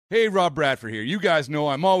Hey, Rob Bradford here. You guys know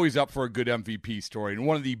I'm always up for a good MVP story, and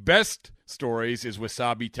one of the best stories is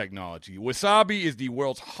Wasabi Technology. Wasabi is the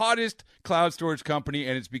world's hottest cloud storage company,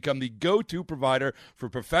 and it's become the go-to provider for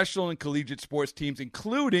professional and collegiate sports teams,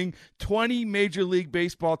 including 20 Major League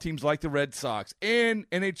Baseball teams like the Red Sox and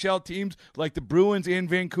NHL teams like the Bruins and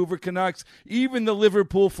Vancouver Canucks. Even the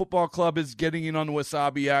Liverpool Football Club is getting in on the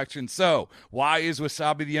Wasabi action. So, why is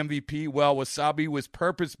Wasabi the MVP? Well, Wasabi was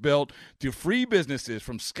purpose-built to free businesses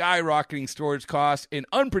from skyrocketing storage costs and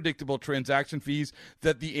unpredictable transaction fees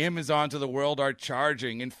that the Amazons of the world are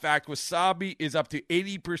charging. In fact, Wasabi is up to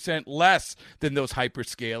 80% less than those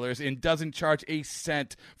hyperscalers and doesn't charge a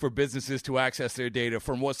cent for businesses to access their data.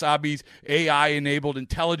 From Wasabi's AI-enabled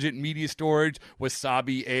intelligent media storage,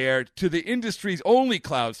 Wasabi Air, to the industry's only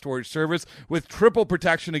cloud storage service with triple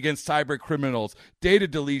protection against cyber criminals, data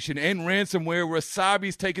deletion, and ransomware,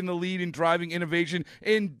 Wasabi's taken the lead in driving innovation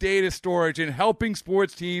in data storage and helping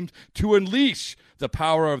sports teams to unleash the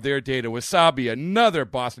power of their data. Wasabi, another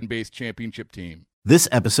Boston-based championship team. This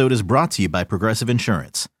episode is brought to you by Progressive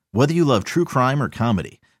Insurance. Whether you love true crime or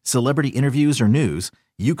comedy, celebrity interviews or news,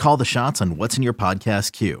 you call the shots on what's in your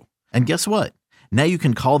podcast queue. And guess what? Now you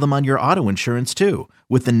can call them on your auto insurance too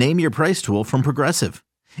with the Name Your Price tool from Progressive.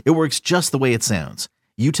 It works just the way it sounds.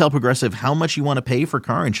 You tell Progressive how much you want to pay for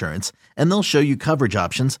car insurance, and they'll show you coverage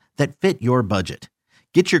options that fit your budget.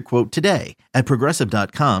 Get your quote today at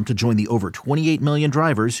Progressive.com to join the over 28 million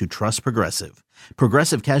drivers who trust Progressive.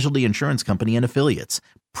 Progressive Casualty Insurance Company and Affiliates.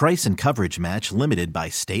 Price and coverage match limited by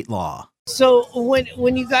state law. So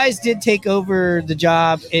when you guys did take over the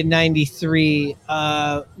job in '93,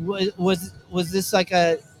 was this like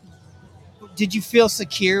did you feel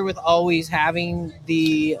secure with always having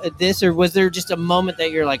this, or was there just a moment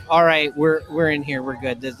that you're like, all right, we're in here, we're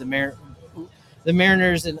good? Does the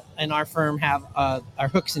Mariners and our firm have our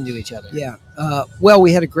hooks into each other? Yeah. Well,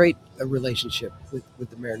 we had a great relationship with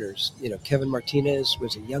the Mariners. You know, Kevin Martinez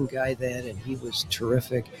was a young guy then, and he was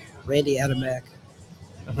terrific. Randy Adamek,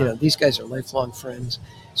 you know, these guys are lifelong friends.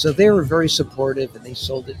 So they were very supportive, and they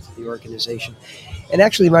sold it to the organization. And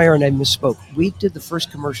actually, Meyer and I misspoke. We did the first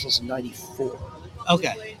commercials in '94.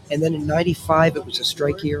 Okay. And then in '95, it was a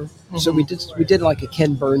strike year. Mm-hmm. So we did like a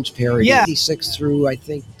Ken Burns parody. Yeah. '86 through, I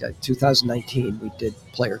think, 2019, we did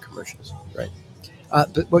player commercials. Right.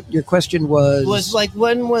 But what your question was like,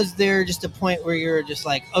 when was there just a point where you're just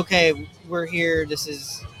like, okay, we're here.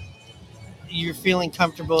 You're feeling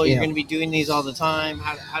comfortable. You're going to be doing these all the time.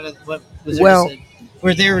 What was there?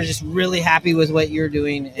 Where they were just really happy with what you're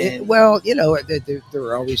doing. And there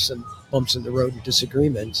were always some bumps in the road and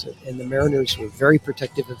disagreements, and the Mariners were very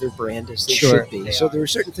protective of their brand, as they should be. So there were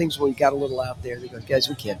certain things when we got a little out there, they go, guys,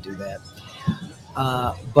 we can't do that.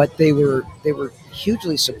 But they were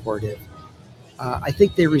hugely supportive. I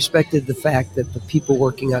think they respected the fact that the people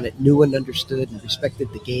working on it knew and understood and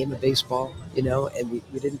respected the game of baseball, and we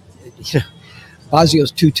didn't,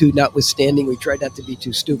 Bosio's 2-2 notwithstanding, we tried not to be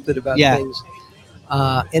too stupid about things.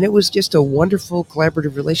 And it was just a wonderful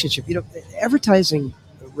collaborative relationship. Advertising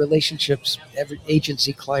relationships,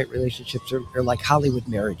 agency-client relationships are like Hollywood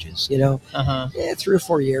marriages, 3 or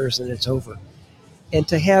 4 years and it's over. And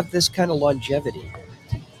to have this kind of longevity,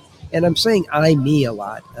 and I'm saying me a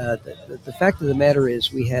lot, the fact of the matter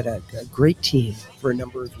is we had a great team for a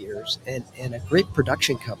number of years and a great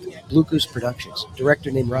production company, Blue Goose Productions, a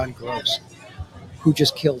director named Ron Gross, who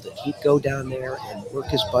just killed it. He'd go down there and work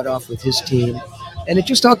his butt off with his team, and it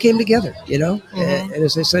just all came together, Mm-hmm. And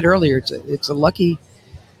as I said earlier, it's a lucky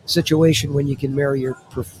situation when you can marry your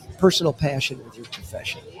personal passion with your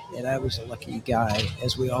profession. And I was a lucky guy,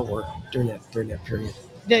 as we all were during that period.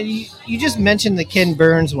 Now, you just mentioned the Ken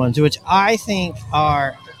Burns ones, which I think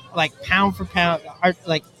are like pound for pound,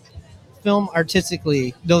 like film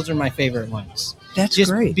artistically, those are my favorite ones. That's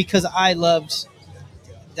just great. Because I loved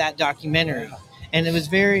that documentary. Yeah. And it was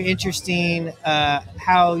very interesting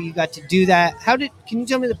how you got to do that. Can you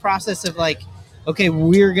tell me the process of like, okay,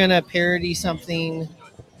 we're going to parody something,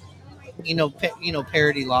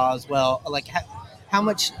 parody law as well. Like how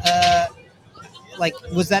much,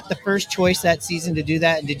 was that the first choice that season to do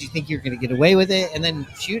that? And did you think you were going to get away with it? And then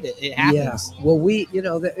shoot it. It happens. Yeah. Well,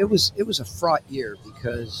 it was a fraught year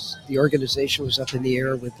because the organization was up in the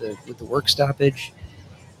air with the work stoppage.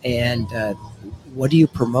 And what do you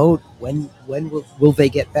promote? When will they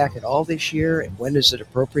get back at all this year? And when is it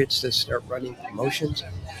appropriate to start running promotions?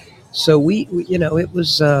 So we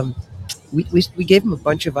gave them a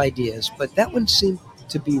bunch of ideas, but that one seemed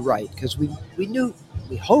to be right because we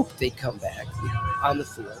hoped they'd come back on the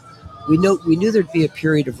field. We knew there'd be a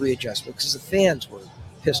period of readjustment because the fans were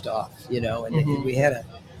pissed off, and we had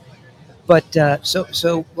But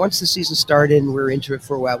so once the season started and we were into it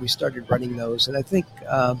for a while, we started running those. And I think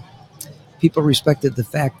people respected the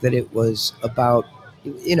fact that it was about,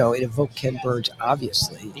 it evoked Ken Burns,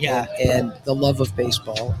 obviously. Yeah. And the love of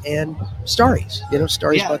baseball and stories,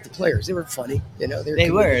 stories Yeah. about the players. They were funny, They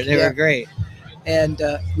were great. And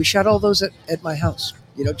we shot all those at my house,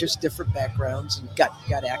 just different backgrounds, and got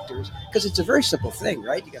actors, because it's a very simple thing,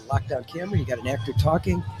 right? You got a lockdown camera, you got an actor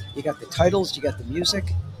talking, you got the titles, you got the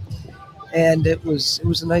music, and it was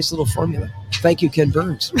a nice little formula. Thank you, Ken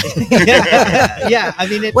Burns. Yeah, I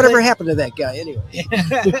mean, whatever happened to that guy anyway?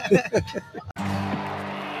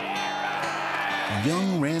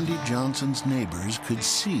 Young Randy Johnson's neighbors could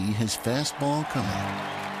see his fastball coming.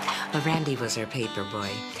 Well, Randy was our paper boy,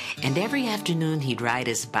 and every afternoon he'd ride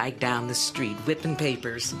his bike down the street whipping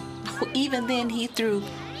papers. Even then he threw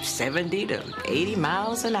 70 to 80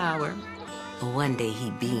 miles an hour. One day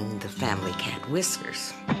he beamed the family cat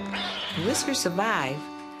Whiskers. Whiskers survived,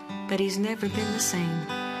 but he's never been the same.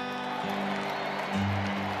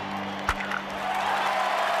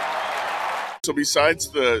 So besides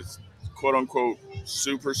the quote-unquote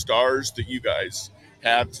superstars that you guys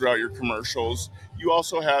had throughout your commercials, you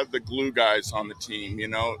also have the glue guys on the team,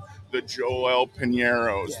 the Joel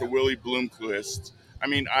Pineros, the Willie Bloomquist. I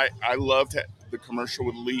mean, I loved the commercial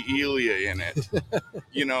with Lee Elia in it.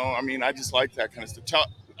 I just like that kind of stuff.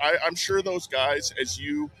 I'm sure those guys,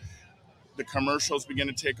 the commercials begin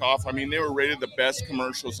to take off. I mean, they were rated the best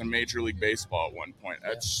commercials in Major League Baseball at one point.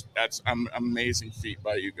 That's an amazing feat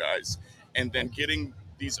by you guys. And then getting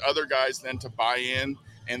these other guys then to buy in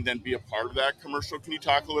and then be a part of that commercial. Can you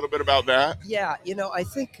talk a little bit about that? Yeah, I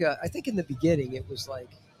think in the beginning it was like,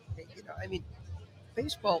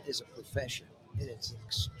 baseball is a profession, and it's an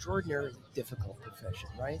extraordinarily difficult profession,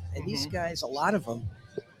 right? And these guys, a lot of them,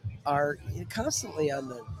 are constantly on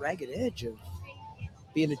the ragged edge of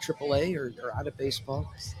being a AAA or out of baseball.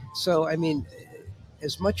 So,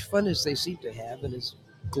 as much fun as they seem to have, and as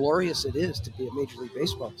glorious it is to be a Major League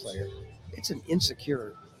Baseball player, it's an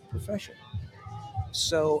insecure profession.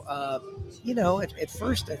 So, at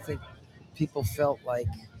first I think people felt like,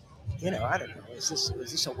 I don't know, is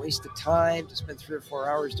this a waste of time to spend 3 or 4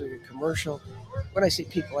 hours doing a commercial? When I say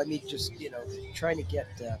people, I mean just, trying to get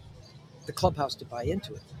the clubhouse to buy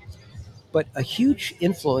into it. But a huge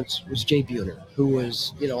influence was Jay Buhner, who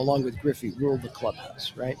was, along with Griffey, ruled the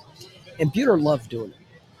clubhouse, right? And Buhner loved doing it.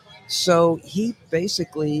 So he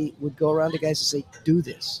basically would go around to guys and say, do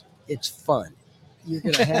this. It's fun. You're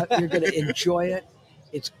gonna enjoy it.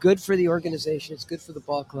 It's good for the organization. It's good for the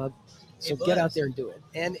ball club. So get out there and do it.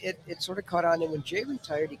 And it sort of caught on. And when Jay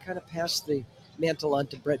retired, he kind of passed the mantle on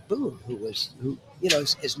to Bret Boone, who as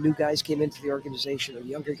new guys came into the organization or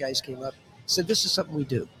younger guys came up, said, this is something we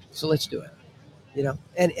do. So let's do it.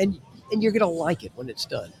 And you're going to like it when it's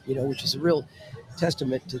done, which is a real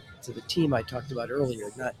testament to the team I talked about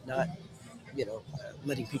earlier, not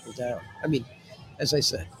letting people down. I mean, as I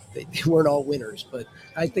said, they weren't all winners, but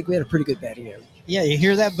I think we had a pretty good batting average. Yeah, you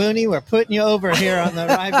hear that, Booney? We're putting you over here on the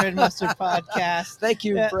Rye Bread Mustard podcast. Thank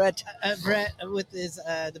you, Brett. Brett, with his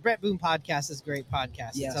the Bret Boone podcast is a great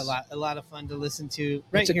podcast. Yes. It's a lot of fun to listen to.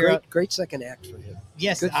 It's a great second act for him.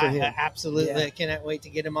 Yes, good for him. Absolutely. Yeah. I cannot wait to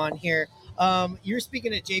get him on here. You're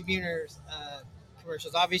speaking of Jay Buhner's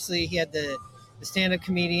commercials. Obviously, he had the stand-up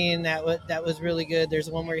comedian that was really good. There's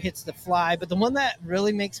one where he hits the fly, but the one that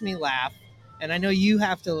really makes me laugh, and I know you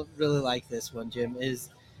have to really like this one, Jim, is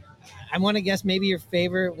I want to guess maybe your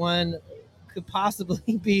favorite one could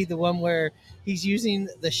possibly be the one where he's using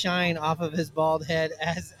the shine off of his bald head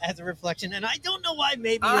as a reflection. And I don't know why.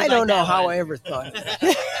 Maybe I don't know how I ever thought of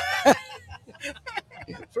that.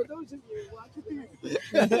 For those of you watching,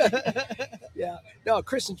 yeah, no,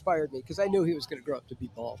 Chris inspired me because I knew he was going to grow up to be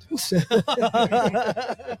bald.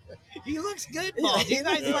 He looks good bald. You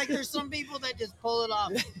guys, there's some people that just pull it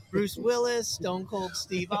off. Bruce Willis, Stone Cold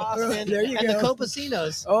Steve Austin, there you and go. the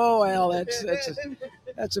Coppacinos. Oh well,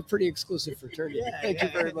 that's a pretty exclusive fraternity. Yeah, Thank you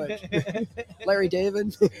very much, Larry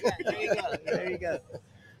David. Yeah, there you go.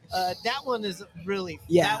 That one is really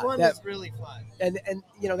is really fun. And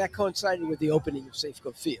that coincided with the opening of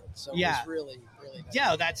Safeco Field. So it was really nice.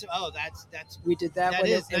 Yeah, that's we did that. That one,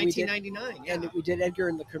 is and 1999. and we did Edgar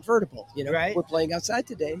in the convertible. Right. We're playing outside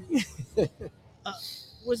today.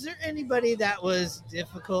 Was there anybody that was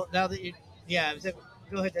difficult? Now that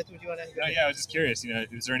go ahead. That's what you want to. Yeah, I was just curious.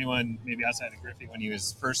 Was there anyone maybe outside of Griffey when he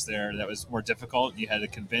was first there that was more difficult? You had to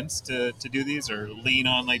convince to do these or lean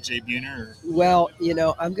on like Jay Buhner? Or? Well,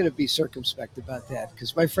 I'm going to be circumspect about that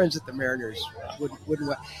because my friends at the Mariners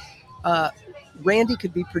wouldn't. Randy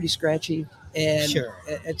could be pretty scratchy. And Sure.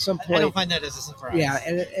 at some point, I don't find that as a surprise. yeah,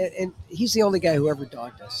 and he's the only guy who ever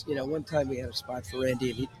dogged us. One time we had a spot for Randy,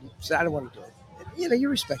 and he said, "I don't want to do it." And, you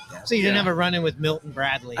respect that. So you didn't have a run-in with Milton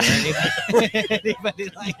Bradley or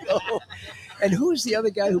anybody like that? And who was the other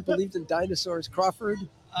guy who believed in dinosaurs? Crawford?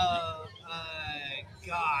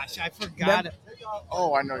 Gosh, I forgot.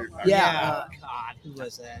 Oh, I know you're talking. Yeah. God, who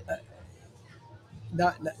was that?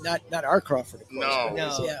 Not our Crawford, of course. No.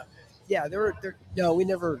 No. Yeah. No, we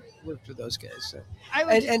never worked with those guys. So. I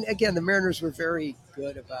would, And again, the Mariners were very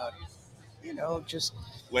good about, just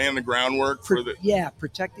laying the groundwork for the.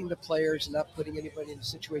 protecting the players and not putting anybody in a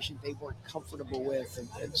situation they weren't comfortable with,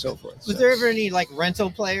 and so forth. was there ever any like rental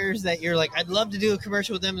players that you're like, I'd love to do a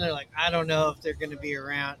commercial with them, and they're like, I don't know if they're going to be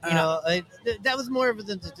around. That was more of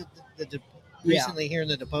the recently here in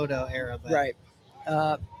the Dipoto era, but. Right.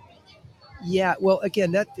 Yeah. Well,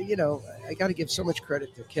 again, that I got to give so much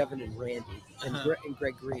credit to Kevin and Randy and, and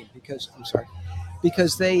Greg Green because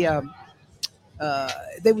they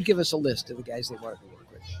would give us a list of the guys they wanted to work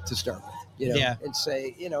with to start with, and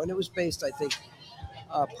say, and it was based, I think,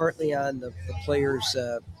 partly on the players'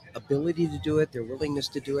 ability to do it, their willingness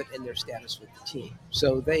to do it, and their status with the team.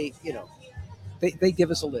 So they give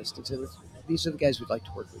us a list and say, these are the guys we'd like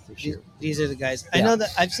to work with this year. These are the guys. Yeah. I know that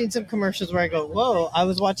I've seen some commercials where I go, whoa, I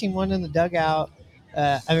was watching one in the dugout.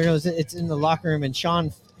 I don't know, it's in the locker room, and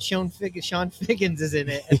Sean Figgins is in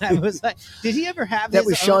it. And I was like, did he ever have that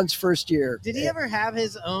was Sean's first year. Did he ever have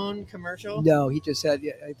his own commercial? No, he just had,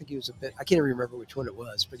 I think he was I can't remember which one it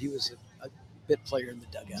was, but he was a bit player in the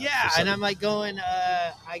dugout. Yeah, and I'm like going,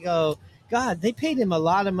 I go, God, they paid him a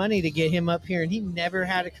lot of money to get him up here, and he never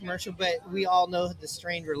had a commercial, but we all know the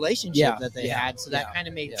strained relationship that they had, so that kind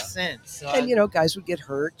of made sense. So and, guys would get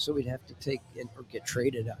hurt, so we'd have to take, or get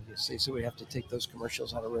traded, obviously, so we'd have to take those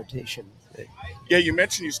commercials out of rotation. Yeah, you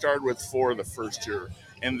mentioned you started with 4 the first year,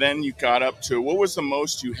 and then you got up to, what was the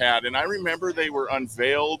most you had? And I remember they were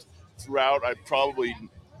unveiled throughout, probably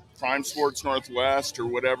Prime Sports Northwest or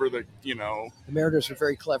whatever the Mariners were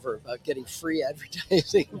very clever about getting free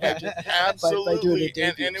advertising. Absolutely. by doing it,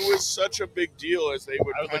 and it was such a big deal as they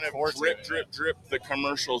would kind of drip the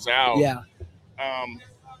commercials out. Yeah.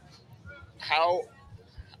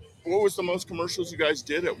 What was the most commercials you guys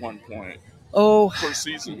did at one point? Per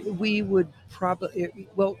season? We would probably,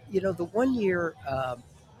 the 1 year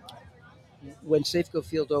when Safeco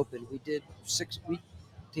Field opened, we did 6.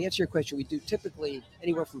 To answer your question, we do typically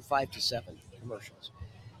anywhere from 5 to 7 commercials.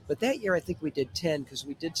 But that year, I think we did 10 because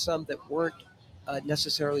we did some that weren't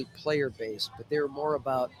necessarily player-based, but they were more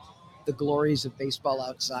about the glories of baseball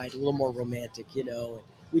outside, a little more romantic, And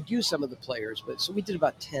we'd use some of the players, but so we did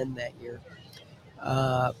about 10 that year.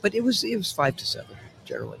 But it was 5 to 7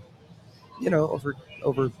 generally.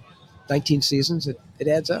 Over 19 seasons, it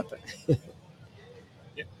adds up.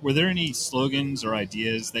 Were there any slogans or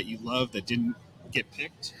ideas that you loved that didn't get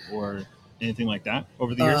picked or anything like that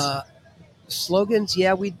over the years? Slogans,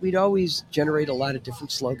 yeah, we'd always generate a lot of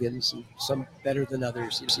different slogans, and some better than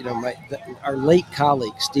others. Our late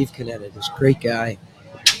colleague Steve Canetta, this great guy,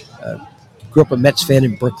 grew up a Mets fan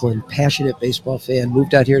in Brooklyn, passionate baseball fan,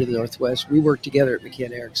 moved out here to the Northwest. We worked together at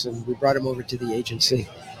McCann Erickson. We brought him over to the agency.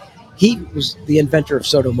 He was the inventor of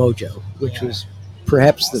Sodo Mojo, which was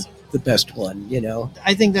perhaps the best one.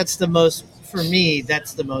 I think that's the most. For me,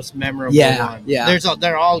 that's the most memorable one. Yeah.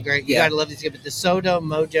 They're all great. You gotta love these guys, but the Sodo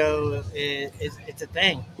Mojo it's a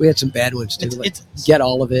thing. We had some bad ones too. It's get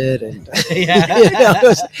all of it, and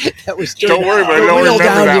that was. Don't worry about it. I don't remember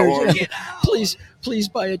that one. Please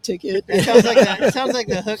buy a ticket. It sounds like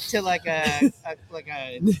the hook to like a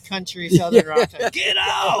country southern rock. Get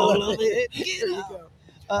all of it. Get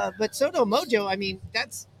out. But Sodo Mojo, I mean,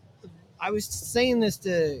 I was saying this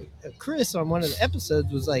to Chris on one of the episodes.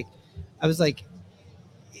 I was like,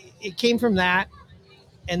 it came from that,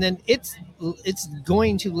 and then it's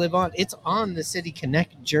going to live on. It's on the City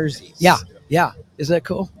Connect jerseys. Yeah. Isn't that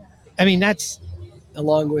cool? I mean, that's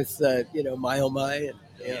along with My Oh My.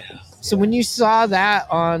 So when you saw that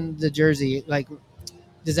on the jersey, like,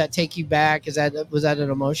 does that take you back? Was that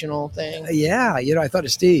an emotional thing? Yeah, I thought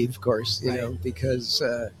of Steve, of course, because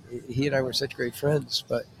he and I were such great friends.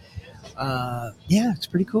 But it's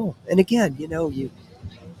pretty cool. And again,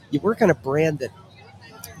 you work on a brand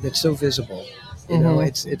that's so visible.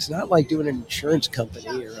 It's not like doing an insurance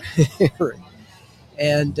company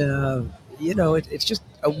it's just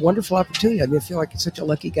a wonderful opportunity. I mean, I feel like it's such a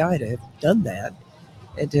lucky guy to have done that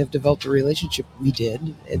and to have developed a relationship we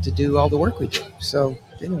did and to do all the work we did. So,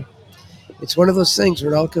 it's one of those things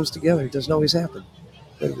where it all comes together. It doesn't always happen,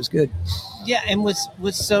 but it was good. Yeah, and was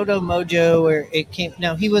Sodo Mojo where it came?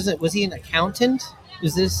 Now was he an accountant?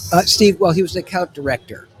 Is this Steve? Well, he was an account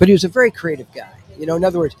director, but he was a very creative guy. In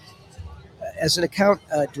other words, as an account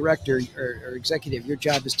director or executive, your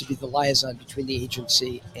job is to be the liaison between the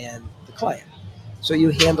agency and the client. So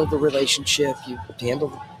you handle the relationship, you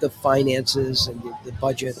handle the finances and the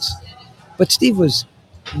budgets. But Steve was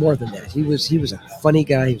more than that. He was a funny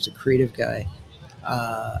guy. He was a creative guy,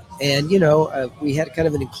 and we had kind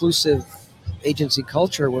of an inclusive agency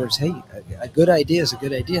culture where it's, hey, a good idea is a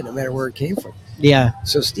good idea, no matter where it came from. Yeah.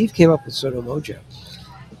 So Steve came up with Sodo Mojo,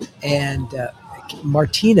 and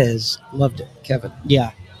Martinez loved it, Kevin.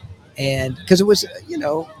 Yeah. And because it was,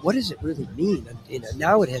 what does it really mean?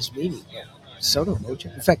 Now it has meaning. Sodo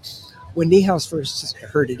Mojo. In fact, when Niehaus first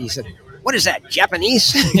heard it, he said, "What is that,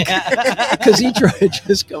 Japanese?" Because he tried to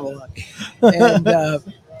just come along. And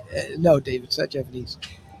no, Dave, it's not Japanese.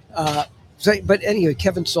 But anyway,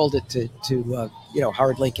 Kevin sold it to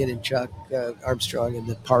Howard Lincoln and Chuck Armstrong and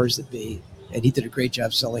the powers that be, and he did a great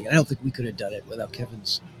job selling it. I don't think we could have done it without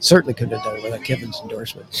certainly couldn't have done it without Kevin's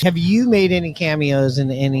endorsement. Have you made any cameos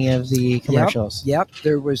in any of the commercials? Yep.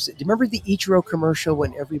 There was. Do you remember the Ichiro commercial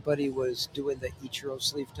when everybody was doing the Ichiro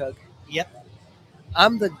sleeve tug? Yep.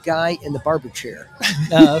 I'm the guy in the barber chair.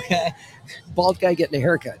 Oh, okay. Bald guy getting a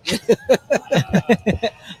haircut.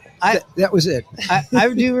 That was it. I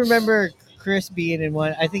do remember Chris being in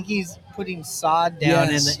one. I think he's putting sod down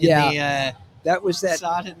in the that was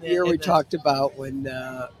that year we talked about when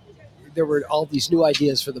there were all these new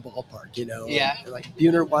ideas for the ballpark, Yeah. Like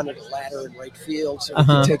Buhner wanted a ladder in right field so he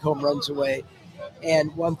could take home runs away.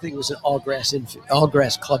 And one thing was an all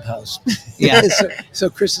grass clubhouse. Yeah. so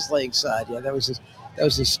Chris is laying sod. Yeah, that was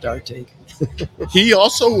his star take. He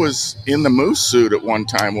also was in the moose suit at one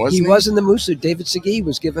time, wasn't he? He was in the moose suit. David Segui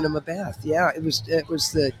was giving him a bath. Yeah, it was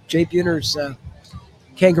the Jay Buhner's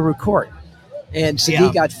kangaroo court. And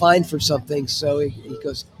Segui got fined for something, so he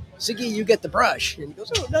goes, "Segui, you get the brush." And he goes,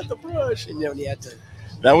 "Oh, not the brush." And he had to.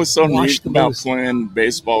 That was so neat about playing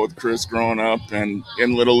baseball with Chris growing up, and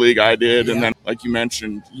in Little League I did. Yeah. And then, like you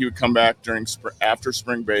mentioned, he would come back after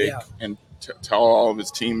spring break and tell all of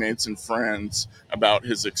his teammates and friends about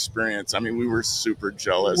his experience. I mean, we were super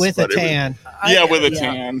jealous. With a tan. With a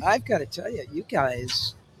tan. I've got to tell you, you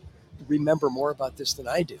guys remember more about this than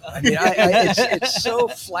I do. I mean, it's so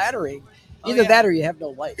flattering. Either that or you have no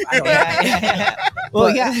life. I don't know.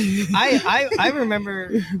 Well, yeah, I remember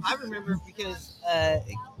because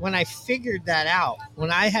when I figured that out, when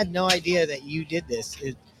I had no idea that you did this,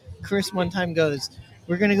 Chris one time goes,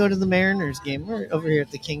 "We're going to go to the Mariners game. We're over here at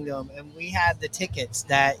the Kingdom, and we had the tickets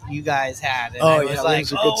that you guys had." And I was like,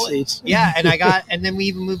 those are good seats. Yeah, and then we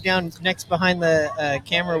even moved down next behind the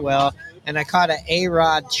camera well, and I caught an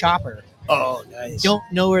A-Rod chopper. Oh, nice. Don't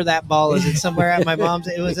know where that ball is. It's somewhere at my mom's.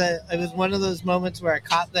 It was one of those moments where I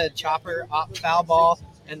caught the chopper foul ball,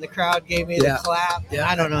 and the crowd gave me the clap. Yeah.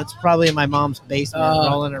 I don't know. It's probably in my mom's basement,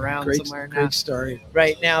 rolling around somewhere now. Great story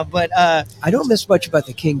right now. But I don't miss much about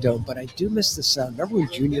the Kingdom, but I do miss the sound. Remember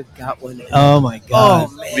when Junior got one? Oh my God!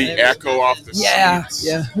 Oh man, the echo off the seats.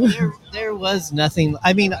 Yeah. There was nothing.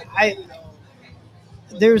 I mean,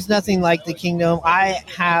 there was nothing like the Kingdom. I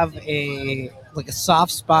have a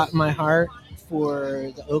soft spot in my heart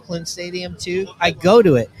for the Oakland Stadium too. I go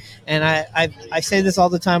to it, and I say this all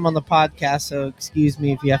the time on the podcast, so excuse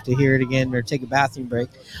me if you have to hear it again or take a bathroom break.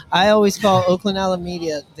 I always call Oakland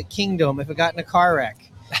Alameda the Kingdom if it got in a car wreck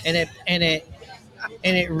and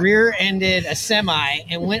it rear-ended a semi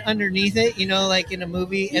and went underneath it, like in a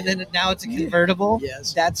movie, and then now it's a convertible.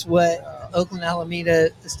 Yes. That's what Oakland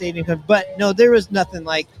Alameda Stadium comes. But no, there was nothing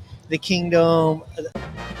like the Kingdom.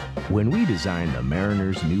 When we designed the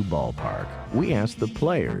Mariners' new ballpark, we asked the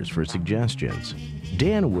players for suggestions.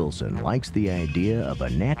 Dan Wilson likes the idea of a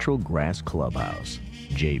natural grass clubhouse.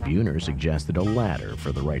 Jay Buhner suggested a ladder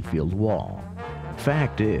for the right field wall.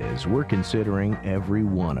 Fact is, we're considering every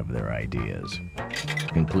one of their ideas,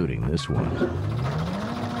 including this one.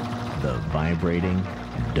 The vibrating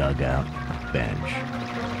dugout bench.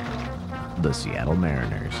 The Seattle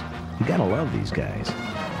Mariners. You gotta love these guys.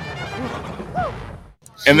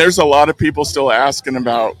 And there's a lot of people still asking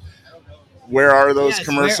about, where are those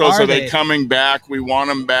commercials? Are they coming back? We want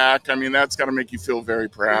them back. I mean, that's got to make you feel very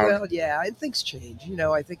proud. Well, yeah, and things change.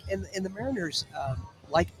 I think in the Mariners,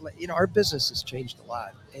 our business has changed a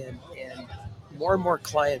lot, and more and more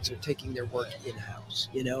clients are taking their work in-house.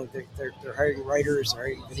 They're hiring writers,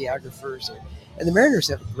 hiring videographers, and the Mariners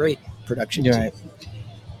have a great production team. Right.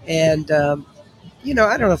 And I don't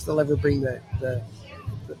know if they'll ever bring the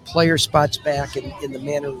player spots back in the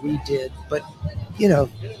manner we did, but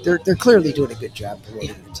they're clearly doing a good job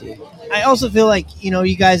promoting the team. I also feel like,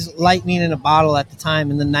 you guys lightning in a bottle at the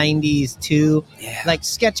time in the 90s too. Yeah. Like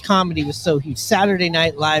sketch comedy was so huge. Saturday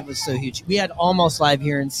Night Live was so huge. We had Almost Live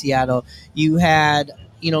here in Seattle. You had,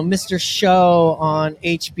 Mr. Show on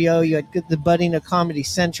HBO. You had the budding of Comedy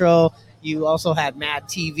Central. You also had Mad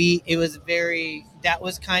TV. It was that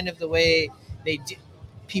was kind of the way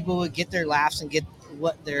people would get their laughs and get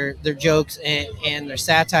what their jokes and their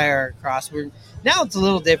satire across. Now it's a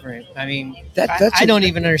little different. I mean, I don't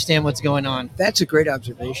even understand what's going on. That's a great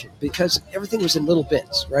observation because everything was in little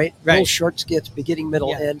bits, right? Little short skits, beginning,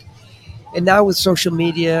 middle, end. And now with social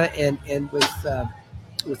media and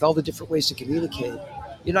with all the different ways to communicate,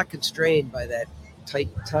 you're not constrained by that tight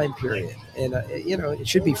time period. And, it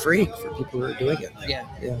should be free for people who are doing it. Yeah.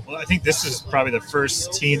 Well, I think this is probably the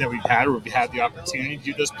first team that we've had where we've had the opportunity to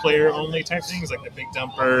do those player-only type things, like the Big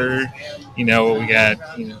Dumper. We got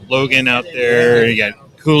Logan out there. You got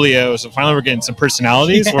Julio. So finally we're getting some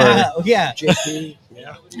personalities. Yeah.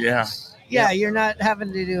 JP. Yeah, you're not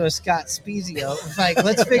having to do a Scott Spezio. It's like,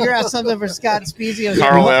 let's figure out something for Scott Spezio.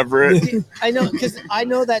 Carl Everett. I know, because I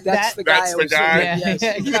know that's the guy.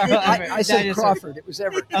 Yeah. I said Crawford. It was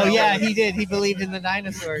Everett. Oh, yeah, he did. He believed in the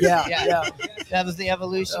dinosaurs. Yeah. That was the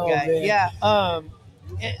evolution guy. Man. Yeah.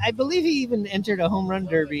 I believe he even entered a home run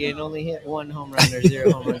derby and only hit 1 home run or 0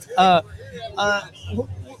 home runs.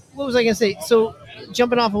 What was I going to say? So,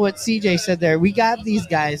 jumping off of what CJ said there, we got these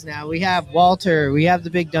guys now. We have Walter. We have the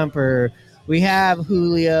Big Dumper. We have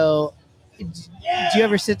Julio. Do you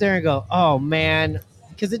ever sit there and go, oh, man?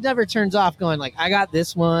 Because it never turns off going like, I got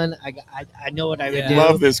this one. I know what I would do.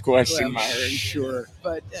 Love this question, Myron. Sure.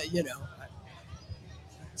 But,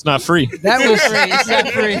 it's not free. That was free. It's not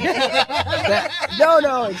free.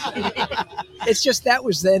 No. It's just that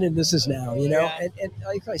was then and this is now, And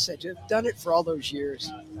like I said, you've done it for all those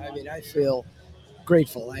years. I mean, I feel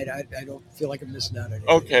grateful. I don't feel like I'm missing out on anything.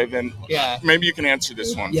 Okay, then maybe you can answer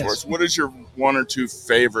this one for us. What is your 1 or 2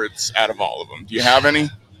 favorites out of all of them? Do you have any?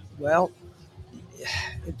 Well,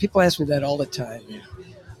 people ask me that all the time.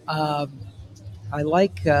 I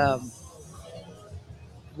like,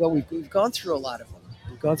 we've gone through a lot of them.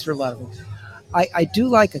 I do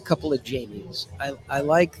like a couple of Jamies. I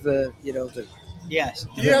like the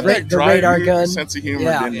radar gun sense of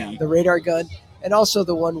humor, didn't he? The radar gun, and also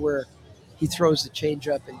the one where he throws the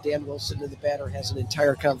changeup and Dan Wilson and the batter has an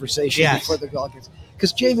entire conversation before the ball gets.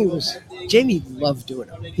 Because Jamie loved doing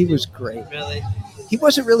it. He was great. Really? He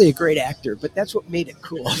wasn't really a great actor, but that's what made it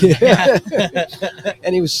cool.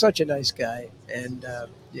 And he was such a nice guy, and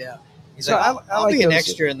He's so like, I'll like be an those.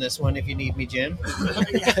 extra in this one if you need me, Jim.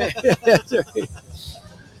 That's right.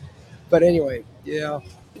 But anyway,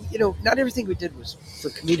 not everything we did was for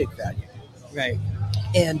comedic value. Right.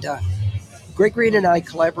 And Greg Green and I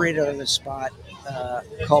collaborated on a spot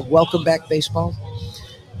called Welcome Back Baseball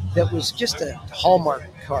that was just a Hallmark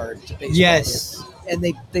card to baseball. Yes. And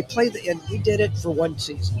they played and we did it for 1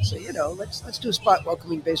 season. So, let's do a spot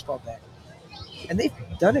welcoming baseball back. And they've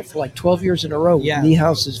done it for like 12 years in a row with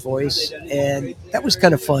Niehouse's voice. And that was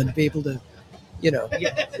kind of fun to be able to,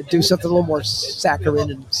 do something a little more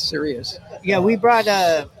saccharine and serious. Yeah, we brought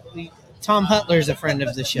Tom Hutler's a friend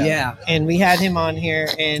of the show. Yeah. And we had him on here.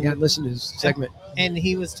 And listen to his segment. And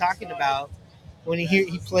he was talking about when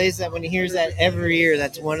he plays that, when he hears that every year,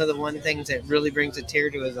 that's one of the things that really brings a tear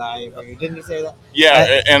to his eye every year. Didn't he say that?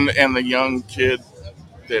 Yeah, and the young kid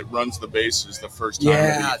that runs the bases the first time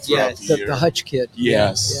the Hutch kid.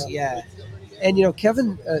 Yes. Yeah. And,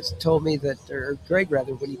 Kevin told me that, or Greg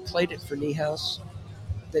rather, when he played it for Niehaus,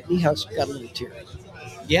 that Niehaus got a little tear.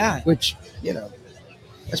 Yeah. Which,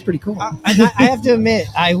 that's pretty cool. I have to admit,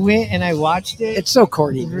 I went and I watched it. It's so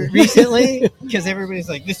corny. Recently, because everybody's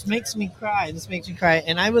like, this makes me cry.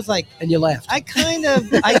 And I was like, and you laughed. I kind of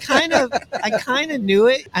knew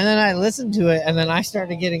it. And then I listened to it and then I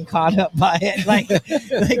started getting caught up by it. Like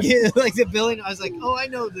the billing, I was like, oh, I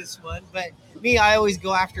know this one. But me, I always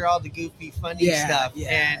go after all the goofy, funny stuff.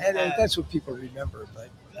 Yeah. And that's what people remember. But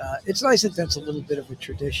it's nice that that's a little bit of a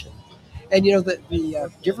tradition. And, did you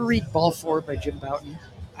ever read Ball 4 by Jim Bouton?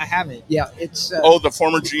 I haven't. Yeah, it's... the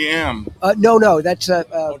former GM. No, that's...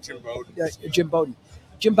 Jim Bouton. Jim Bouton.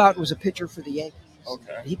 Jim Bouton was a pitcher for the Yankees.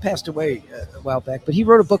 Okay. He passed away a while back, but he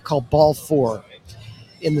wrote a book called Ball 4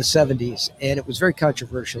 in the 70s, and it was very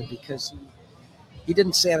controversial because he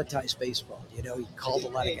didn't sanitize baseball. He called a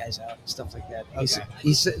lot of guys out and stuff like that. Okay.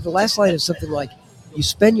 He said the last line is something like, you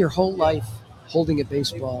spend your whole life holding a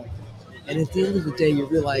baseball, and at the end of the day, you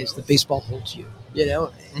realize the baseball holds you.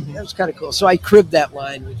 Mm-hmm. That was kind of cool. So I cribbed that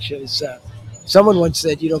line, which is someone once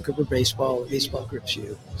said, you don't grip a baseball grips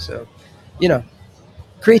you. So,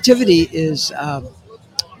 creativity is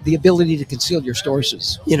the ability to conceal your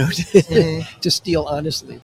sources, to steal honestly.